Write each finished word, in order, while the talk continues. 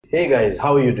Hey guys,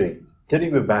 how are you doing? Today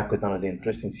we're back with another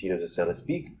interesting series of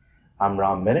SellerSPEAK. I'm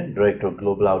Ram Menon, Director of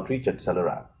Global Outreach at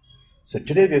SellerApp. So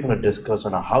today we're going to discuss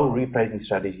on how repricing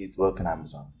strategies work on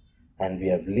Amazon. And we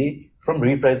have Lee from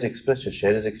RepricerExpress to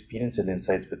share his experience and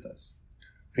insights with us.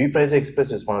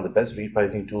 RepricerExpress is one of the best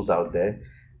repricing tools out there.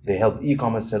 They help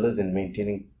e-commerce sellers in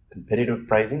maintaining competitive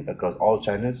pricing across all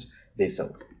channels they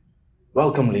sell.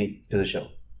 Welcome Lee to the show.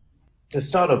 To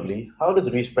start off, Lee, how does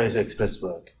RepricerExpress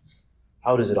work?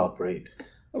 How does it operate?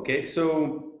 Okay,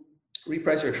 so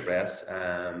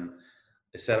RepricerExpress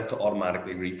is set up to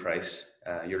automatically reprice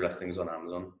your listings on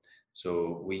Amazon.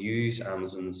 So we use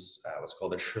Amazon's what's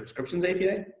called their subscriptions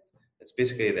API. It's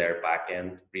basically their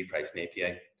back-end repricing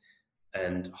API.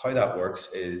 And how that works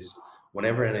is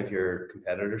whenever any of your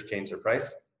competitors change their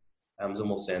price, Amazon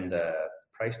will send a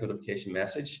price notification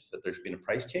message that there's been a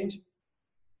price change.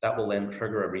 That will then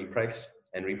trigger a reprice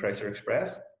in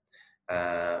RepricerExpress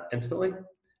instantly,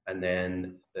 and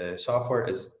then the software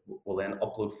will then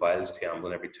upload files to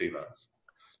Amazon every 2 minutes.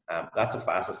 That's the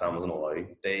fastest Amazon will allow.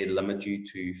 They limit you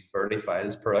to 30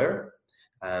 files per hour,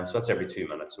 so that's every 2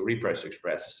 minutes. So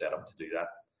RepricerExpress is set up to do that.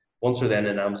 Once they're then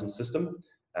in Amazon's system,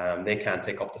 they can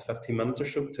take up to 15 minutes or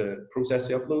so to process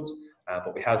the uploads,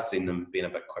 but we have seen them being a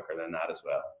bit quicker than that as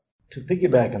well. To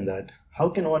piggyback on that, how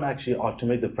can one actually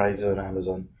automate the prices on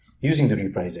Amazon using the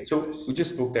Reprice So Express? we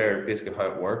just spoke there basically how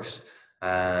it works.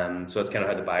 So that's kind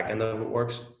of how the back end of it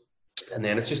works. And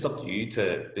then it's just up to you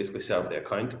to basically set up the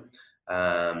account.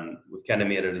 We've kind of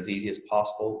made it as easy as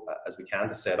possible as we can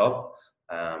to set up.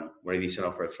 Whenever you sign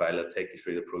up for a trial, it'll take you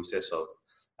through the process of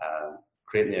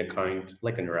creating the account,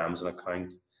 linking your Amazon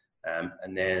account,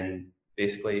 and then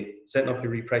basically setting up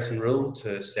your repricing rule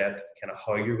to set kind of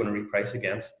how you're going to reprice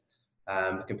against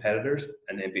the competitors,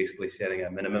 and then basically setting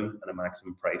a minimum and a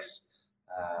maximum price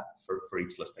for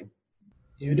each listing.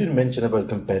 You did mention about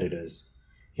competitors.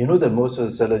 You know that most of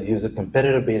the sellers use a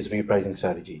competitor-based repricing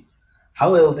strategy.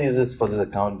 How healthy is this for the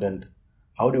account and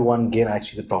how do one gain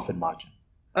actually the profit margin?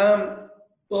 Um,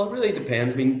 well, it really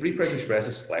depends. I mean, RepricerExpress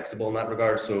is flexible in that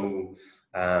regard. So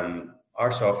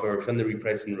our software within the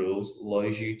repricing rules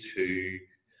allows you to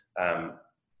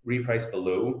reprice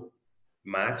below,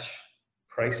 match,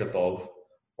 price above,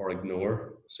 or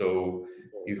ignore. So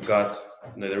you've got,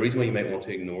 now the reason why you might want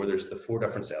to ignore, there's the 4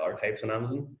 different seller types on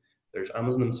Amazon. There's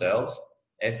Amazon themselves,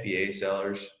 FBA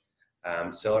sellers,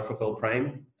 seller fulfilled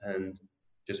prime, and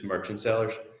just merchant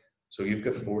sellers. So you've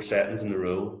got 4 settings in the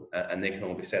rule, and they can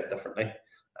all be set differently.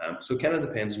 So it kind of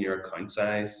depends on your account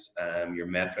size, your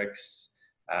metrics.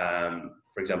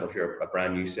 For example, if you're a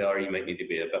brand new seller, you might need to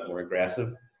be a bit more aggressive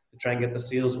to try and get the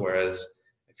sales. Whereas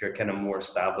if you're kind of more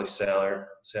established seller,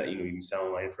 so you've been selling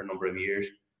online for a number of years,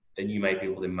 then you might be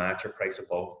able to match your price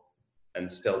above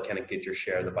and still kind of get your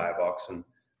share of the buy box and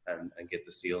get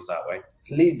the sales that way.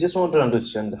 Lee, just want to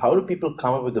understand how do people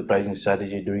come up with the pricing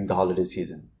strategy during the holiday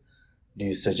season? Do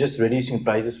you suggest reducing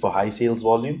prices for high sales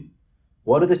volume?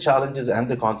 What are the challenges and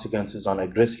the consequences on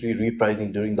aggressively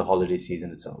repricing during the holiday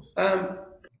season itself?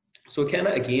 So kind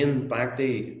of again back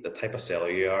to the type of seller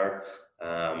you are,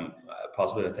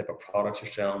 possibly the type of products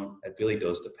you're selling. It really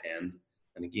does depend.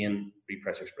 And again,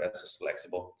 RepricerExpress is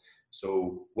flexible.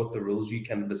 So with the rules, you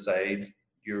can decide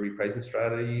your repricing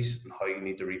strategies and how you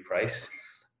need to reprice.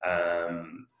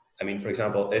 I mean, for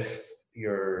example, if you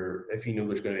know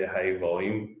there's going to be a high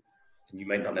volume, then you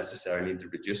might not necessarily need to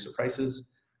reduce the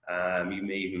prices. You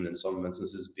may even, in some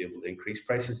instances, be able to increase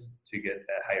prices to get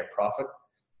a higher profit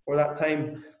for that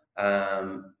time.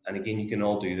 And again, you can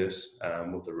all do this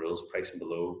with the rules, pricing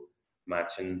below,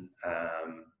 matching,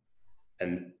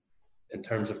 and in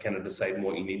terms of kind of deciding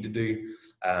what you need to do,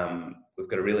 we've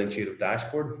got a really intuitive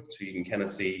dashboard, so you can kind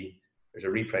of see there's a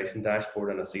repricing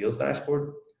dashboard and a sales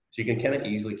dashboard, so you can kind of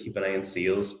easily keep an eye on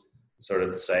sales, sort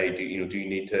of decide do you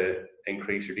need to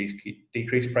increase or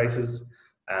decrease prices,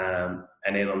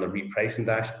 and then on the repricing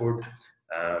dashboard,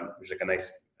 there's like a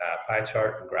nice pie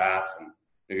chart and graph, and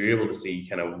you're able to see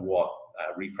kind of what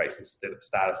repricing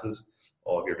statuses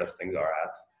of your listings are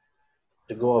at.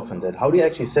 To go off on that, how do you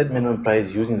actually set minimum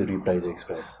price using the Reprice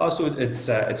Express? Also,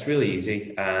 it's really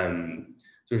easy.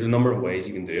 There's a number of ways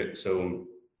you can do it. So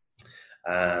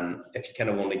if you kind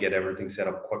of want to get everything set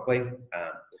up quickly,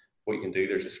 what you can do,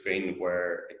 there's a screen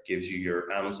where it gives you your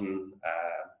Amazon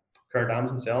current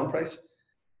Amazon selling price,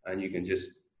 and you can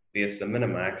just base the min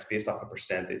and max based off a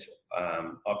percentage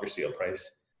of your sale price.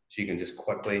 So you can just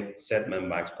quickly set min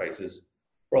max prices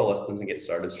for all listings and get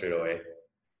started straight away.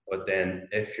 But then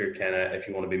if you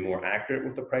want to be more accurate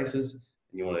with the prices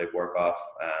and you want to work off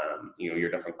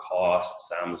your different costs,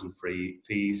 Amazon free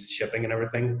fees, shipping and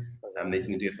everything, then you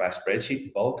can do it by spreadsheet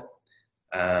in bulk.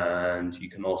 And you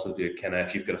can also do it kind of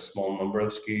if you've got a small number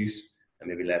of SKUs and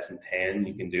maybe less than 10,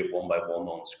 you can do it one by one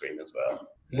on screen as well.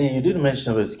 Lee, you did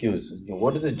mention about SKUs.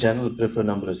 What is the general preferred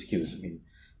number of SKUs? I mean,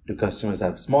 do customers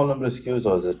have small number of SKUs,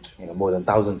 or is it more than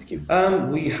 1,000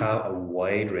 SKUs? We have a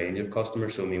wide range of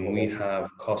customers. So I mean, we have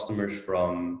customers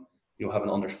from having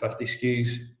under 50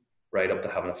 SKUs right up to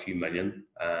having a few million.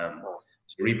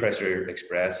 So Repricer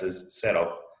Express is set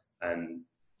up, and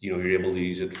you're able to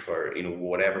use it for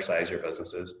whatever size your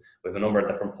business is. We have a number of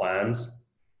different plans.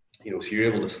 So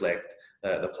you're able to select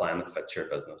the plan that fits your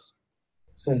business.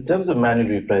 So, in terms of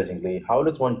manual repricing, Lee, how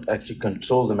does one actually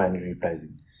control the manual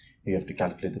repricing? You have to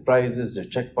calculate the prices, the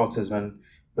checkboxes,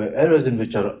 where errors in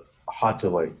which are hard to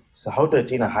avoid. So, how to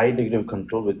attain a high degree of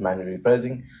control with manual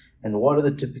repricing, and what are the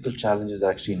typical challenges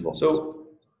actually involved? So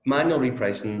manual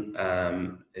repricing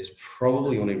is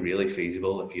probably only really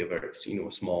feasible if you have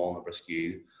a small number of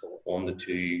SKU, 1 to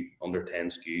 2 under 10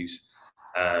 SKUs.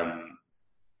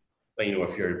 But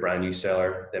if you're a brand new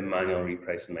seller, then manual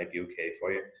repricing might be okay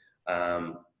for you.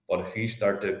 But if you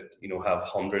start to have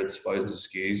hundreds, thousands of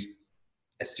SKUs,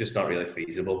 it's just not really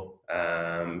feasible.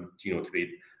 To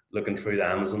be looking through the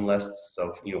Amazon lists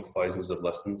of thousands of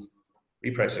listings.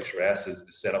 RepricerExpress is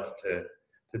set up to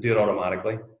do it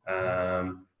automatically,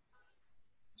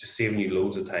 just saving you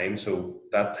loads of time. So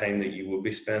that time that you will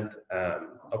be spent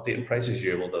updating prices,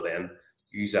 you're able to then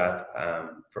use that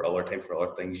for other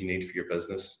things you need for your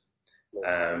business.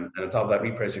 And on top of that,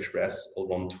 RepricerExpress will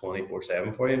run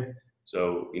 24/7 for you.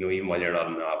 So even when you're not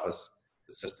in the office,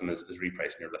 the system is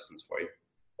repricing your listings for you,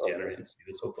 generating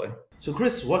sales hopefully. So,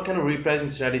 Chris, what kind of repricing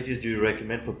strategies do you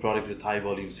recommend for products with high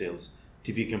volume sales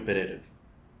to be competitive?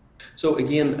 So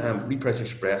again,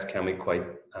 RepricerExpress can be quite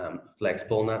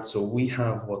flexible in that. So we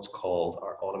have what's called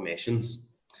our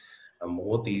automations. And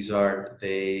what these are,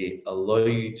 they allow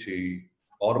you to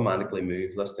automatically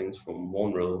move listings from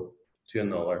one rule to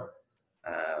another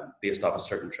based off a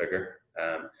certain trigger.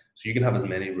 So you can have as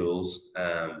many rules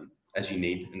as you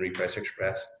need in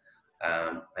RepricerExpress,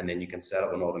 and then you can set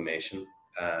up an automation.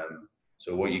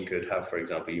 So what you could have, for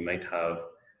example, you might have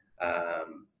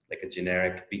like a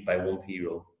generic beat by 1p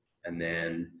rule, and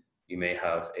then you may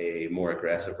have a more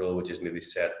aggressive rule, which is maybe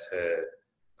set to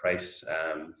price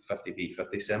 50p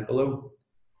 50 cent below.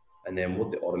 And then what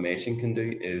the automation can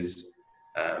do is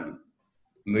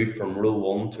move from rule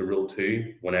 1 to rule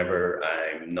 2 whenever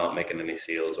I'm not making any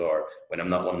sales or when I'm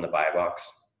not wanting the buy box.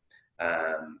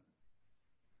 And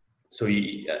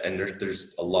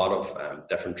there's a lot of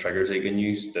different triggers that you can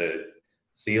use. The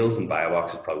sales and buy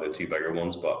box is probably the two bigger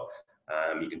ones, but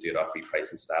you can do it off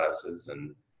repricing statuses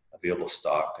and available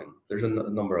stock, and there's a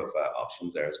number of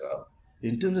options there as well.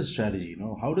 In terms of strategy,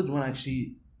 how does one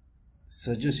actually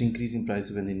suggest increasing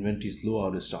prices when the inventory is low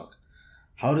out of stock?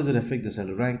 How does it affect the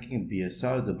seller ranking,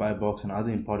 BSR, the buy box, and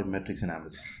other important metrics in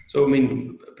Amazon? So, I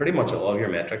mean, pretty much all of your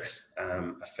metrics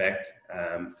affect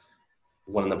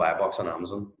one in the buy box on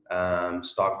Amazon,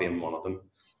 stock being one of them.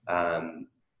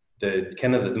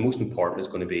 The most important is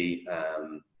going to be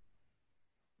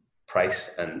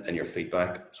price and your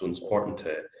feedback. So it's important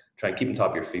to try and keep on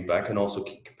top of your feedback and also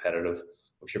keep competitive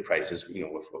with your prices,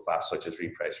 with apps such as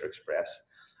RepricerExpress.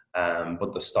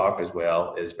 But the stock as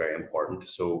well is very important.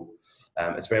 So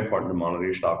it's very important to monitor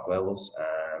your stock levels.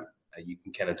 You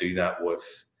can kind of do that with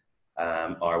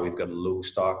we've got a low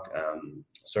stock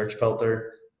search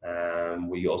filter.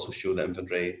 We also show the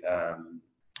inventory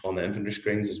on the inventory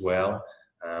screens as well.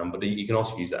 But you can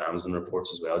also use the Amazon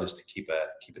reports as well, just to keep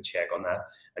a check on that,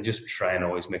 and just try and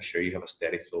always make sure you have a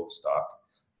steady flow of stock.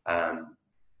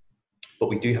 But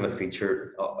we do have a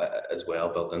feature as well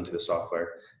built into the software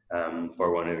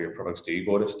for one of your products do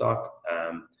go out of stock.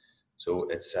 So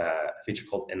it's a feature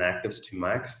called inactives to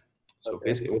max. So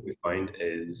basically what we find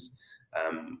is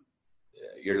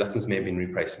your listings may have been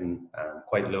repricing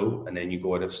quite low, and then you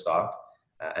go out of stock,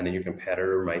 and then your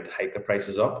competitor might hike the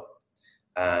prices up.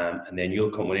 And then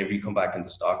whenever you come back into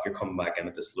stock, you're coming back in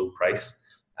at this low price,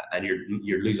 and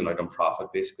you're losing out on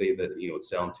profit, basically, that it's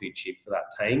selling too cheap for that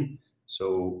time.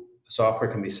 So the software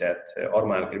can be set to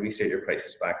automatically reset your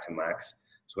prices back to max.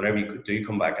 So whenever you do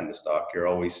come back into stock, you're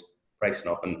always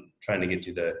pricing up and trying to get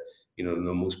you the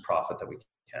most profit that we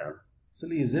can. So,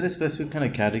 Lee, is there a specific kind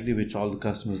of category which all the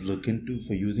customers look into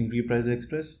for using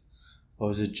RepricerExpress?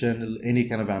 Or is it general, any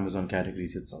kind of Amazon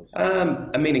categories itself?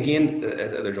 I mean, again,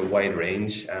 there's a wide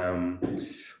range.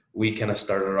 We kind of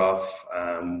started off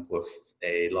with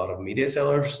a lot of media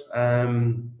sellers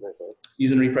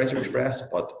using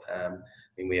RepricerExpress, but I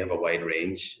mean, we have a wide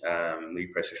range.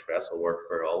 RepricerExpress will work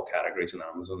for all categories on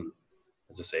Amazon.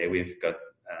 As I say, we've got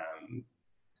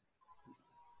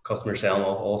customers selling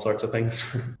all sorts of things.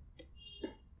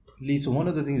 Lee, so one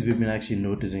of the things we've been actually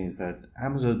noticing is that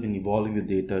Amazon has been evolving the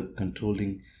data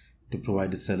controlling to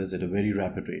provide the sellers at a very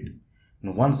rapid rate.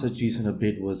 And one such recent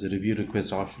update was the review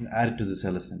request option added to the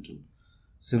Seller Central.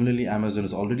 Similarly, Amazon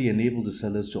has already enabled the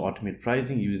sellers to automate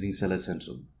pricing using Seller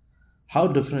Central. How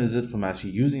different is it from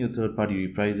actually using a third-party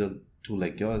repricer tool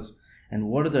like yours? And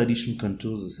what are the additional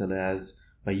controls the seller has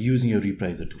by using your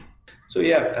repricer tool? So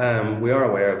yeah, we are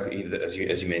aware of, as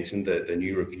you mentioned, the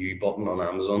new review button on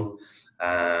Amazon,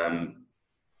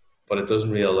 but it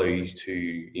doesn't really allow you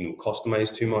to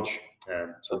customize too much.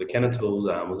 So the kind of tools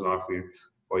that Amazon offer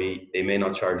for you, they may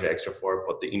not charge extra for it,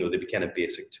 but they be kind of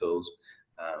basic tools,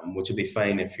 which would be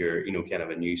fine if you're kind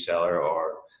of a new seller,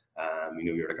 or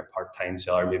you're like a part-time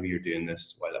seller. Maybe you're doing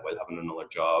this while having another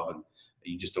job, and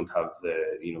you just don't have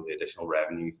the additional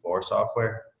revenue for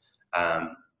software.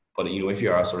 But if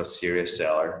you are a sort of serious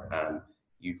seller,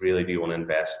 you really do want to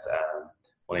invest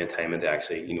money and time into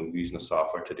actually using the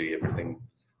software to do everything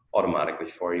automatically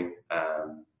for you.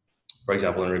 For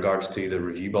example, in regards to the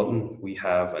review button, we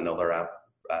have another app,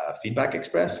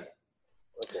 RepricerExpress.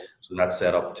 Okay. So that's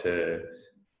set up to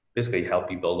basically help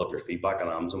you build up your feedback on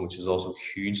Amazon, which is also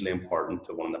hugely important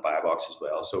to one of the buy box as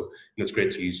well. So it's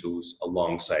great to use those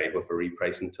alongside with a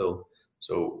repricing tool.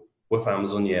 So with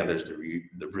Amazon, there's the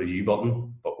review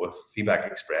button, but with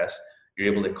RepricerExpress,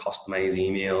 you're able to customize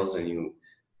emails and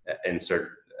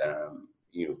insert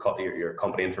your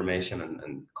company information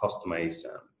and customize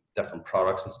different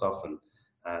products and stuff, and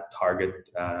target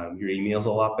your emails a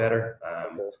lot better.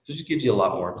 So it just gives you a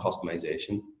lot more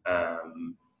customization.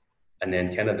 And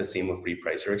then kind of the same with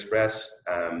RepricerExpress.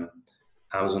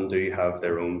 Amazon do have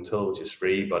their own tool, which is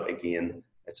free, but again,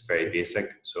 it's very basic.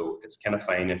 So it's kind of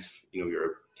fine if you're a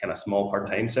kind of small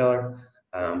part-time seller.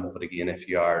 But again, if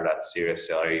you are that serious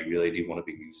seller, you really do want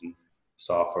to be using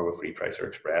software with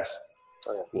RepricerExpress.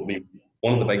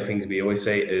 One of the big things we always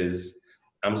say is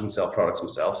Amazon sell products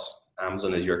themselves.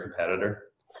 Amazon is your competitor.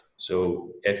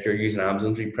 So if you're using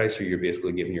Amazon's repricer, you're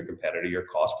basically giving your competitor your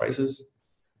cost prices.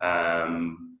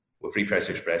 With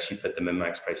RepricerExpress, you put the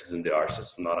min-max prices into our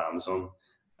system, not Amazon.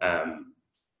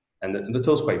 And the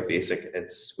tool's quite basic.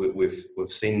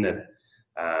 We've seen that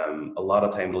a lot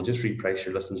of time they'll just reprice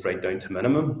your listings right down to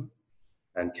minimum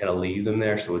and kind of leave them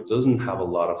there. So it doesn't have a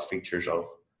lot of features of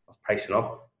pricing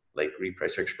up like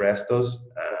RepricerExpress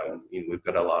does. We've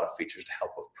got a lot of features to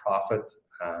help with profit.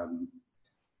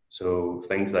 So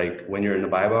things like when you're in the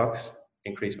buy box,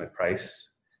 increase my price.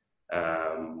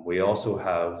 We also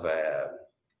have a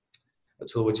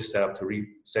tool which is set up to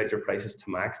reset your prices to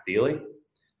max daily.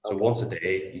 So once a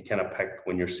day, you kind of pick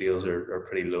when your sales are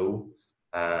pretty low,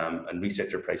 and reset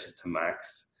your prices to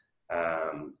max,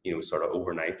 sort of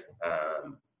overnight.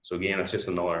 So again, it's just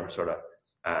another sort of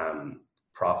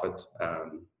profit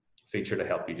feature to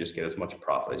help you just get as much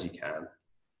profit as you can.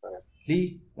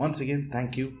 Lee, once again,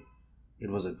 thank you. It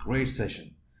was a great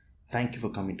session. Thank you for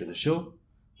coming to the show.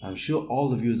 I'm sure all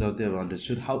the viewers out there have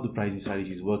understood how the pricing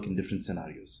strategies work in different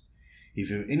scenarios. If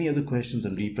you have any other questions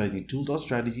on repricing tools or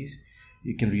strategies,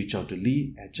 you can reach out to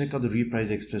Lee and check out the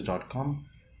RepricerExpress.com.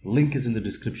 Link is in the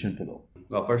description below.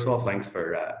 Well, first of all, thanks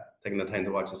for taking the time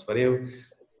to watch this video.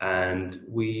 And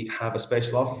we have a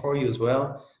special offer for you as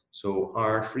well. So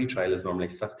our free trial is normally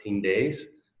 15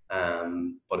 days.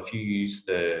 But if you use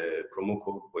the promo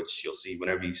code, which you'll see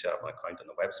whenever you set up an account on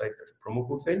the website, there's a promo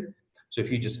code field. So if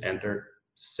you just enter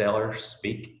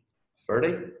SellerSPEAK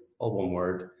 30, all one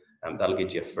word, that'll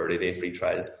get you a 30-day free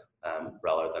trial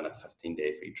rather than a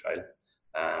 15-day free trial.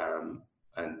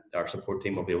 And our support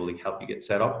team will be able to help you get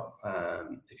set up.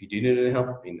 If you do need any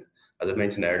help, as I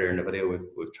mentioned earlier in the video,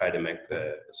 we've tried to make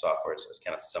the software as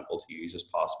kind of simple to use as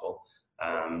possible.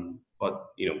 But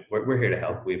we're here to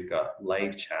help. We've got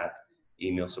live chat,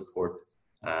 email support.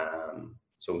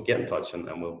 So get in touch and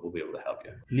we'll be able to help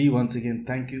you. Lee, once again,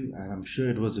 thank you. And I'm sure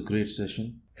it was a great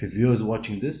session. For viewers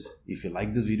watching this, if you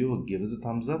like this video, give us a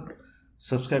thumbs up.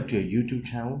 Subscribe to our YouTube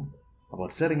channel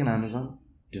about selling on Amazon.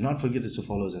 Do not forget to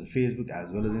follow us on Facebook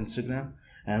as well as Instagram.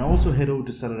 And also head over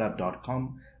to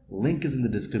SellerApp.com. Link is in the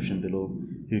description below.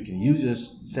 You can use your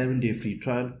 7-day free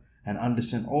trial and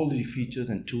understand all the features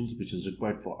and tools which is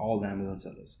required for all the Amazon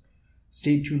sellers.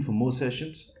 Stay tuned for more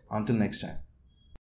sessions. Until next time.